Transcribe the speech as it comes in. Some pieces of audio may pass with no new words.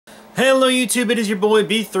Hello YouTube, it is your boy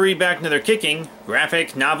B3 back with another kicking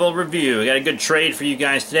graphic novel review. I got a good trade for you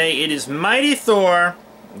guys today. It is Mighty Thor,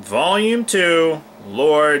 Volume 2,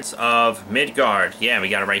 Lords of Midgard. Yeah, we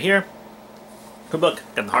got it right here. Good book.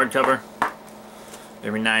 Got the hardcover.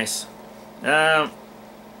 Very nice. I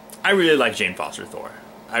really like Jane Foster Thor.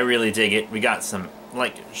 I really dig it. We got some,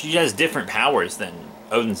 she has different powers than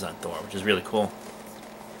Odin's son Thor, which is really cool.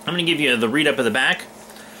 I'm going to give you the read-up of the back.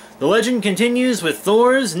 The legend continues with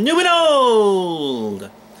Thor's New and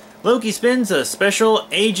Old! Loki spins a special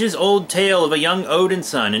ages-old tale of a young Odin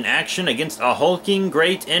son in action against a hulking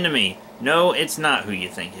great enemy. No, it's not who you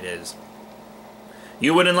think it is.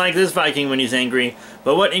 You wouldn't like this Viking when he's angry,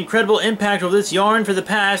 but what incredible impact will this yarn for the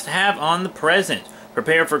past have on the present?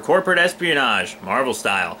 Prepare for corporate espionage, Marvel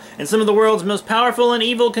style, and some of the world's most powerful and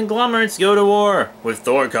evil conglomerates go to war, with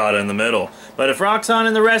Thor caught in the middle. But if Roxxon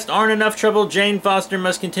and the rest aren't enough trouble, Jane Foster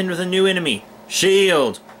must contend with a new enemy,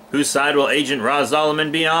 S.H.I.E.L.D. Whose side will Agent Roz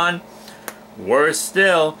Zolomon be on? Worse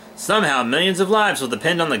still, somehow millions of lives will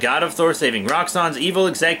depend on the god of Thor saving Roxxon's evil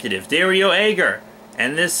executive, Dario Ager.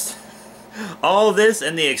 And all this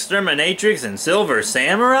and the Exterminatrix and Silver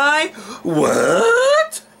Samurai?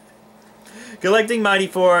 What? Collecting Mighty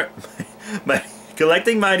Thor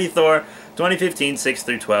 2015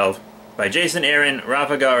 6-12 by Jason Aaron,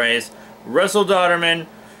 Rafa Gares, Russell Dauterman,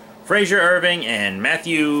 Fraser Irving, and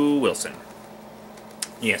Matthew Wilson.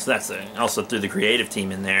 Yes, that's also through the creative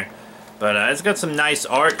team in there. But it's got some nice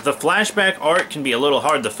art. The flashback art can be a little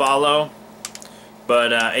hard to follow,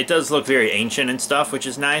 but it does look very ancient and stuff, which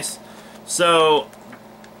is nice. So,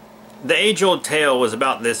 the age-old tale was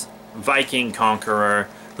about this Viking conqueror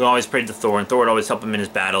who always prayed to Thor, and Thor would always help him in his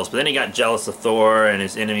battles. But then he got jealous of Thor, and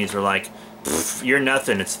his enemies were like, you're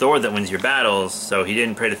nothing, it's Thor that wins your battles. So he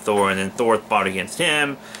didn't pray to Thor, and then Thor fought against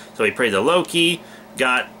him. So he prayed to Loki,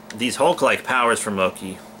 got these Hulk-like powers from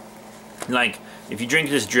Loki. Like, if you drink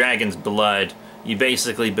this dragon's blood, you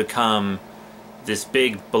basically become this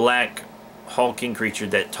big black hulking creature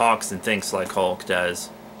that talks and thinks like Hulk does.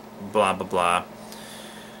 Blah, blah,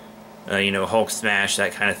 blah. You know, Hulk smash,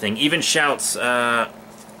 that kind of thing. Even shouts, right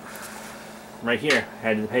here, I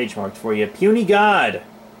had the page marked for you. Puny God!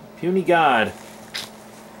 Puny God.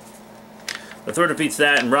 The Thor defeats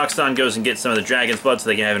that, and Roxxon goes and gets some of the dragon's blood so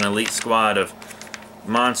they can have an elite squad of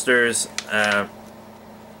monsters.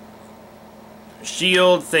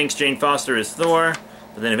 S.H.I.E.L.D. thinks Jane Foster is Thor,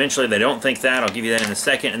 but then eventually they don't think that. I'll give you that in a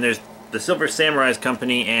second. And there's the Silver Samurai's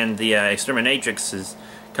company and the Exterminatrix's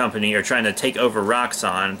company are trying to take over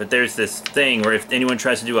Roxxon, but there's this thing where if anyone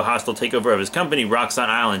tries to do a hostile takeover of his company, Roxxon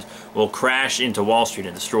Island will crash into Wall Street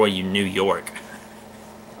and destroy New York.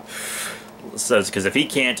 So it's because if he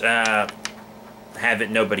can't have it,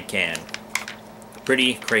 nobody can.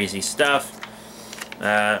 Pretty crazy stuff.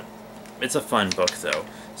 It's a fun book, though.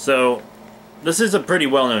 So, this is a pretty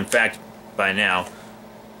well-known fact by now.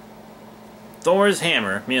 Thor's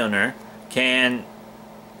hammer, Mjolnir, can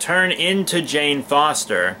turn into Jane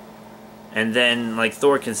Foster, and then like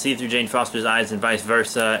Thor can see through Jane Foster's eyes and vice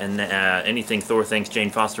versa, and anything Thor thinks Jane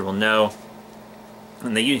Foster will know.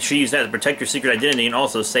 And she used that to protect her secret identity and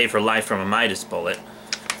also save her life from a Midas bullet.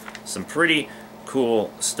 Some pretty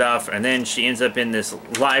cool stuff. And then she ends up in this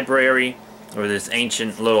library where this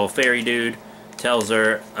ancient little fairy dude tells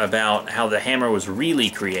her about how the hammer was really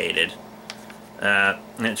created.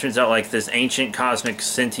 And it turns out like this ancient cosmic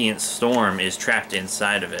sentient storm is trapped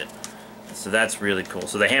inside of it. So that's really cool.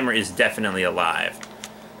 So the hammer is definitely alive.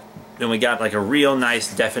 Then we got like a real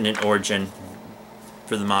nice definite origin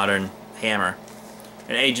for the modern hammer.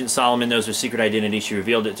 And Agent Solomon knows her secret identity. She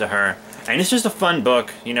revealed it to her. And it's just a fun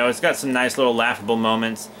book. You know, it's got some nice little laughable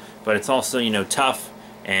moments, but it's also, you know, tough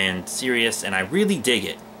and serious, and I really dig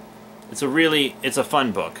it. It's a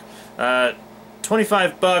fun book.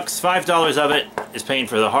 25 bucks, $5 of it is paying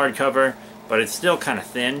for the hardcover, but it's still kind of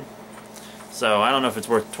thin. So I don't know if it's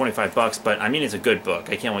worth 25 bucks, but I mean, it's a good book.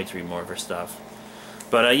 I can't wait to read more of her stuff.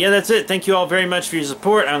 But yeah, that's it. Thank you all very much for your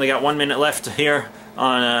support. I only got 1 minute left here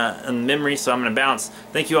on memory, so I'm going to bounce.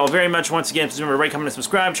 Thank you all very much once again. Please remember to rate, comment, and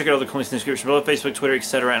subscribe. Check out all the links in the description below, Facebook, Twitter,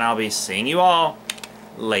 etc. And I'll be seeing you all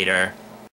later.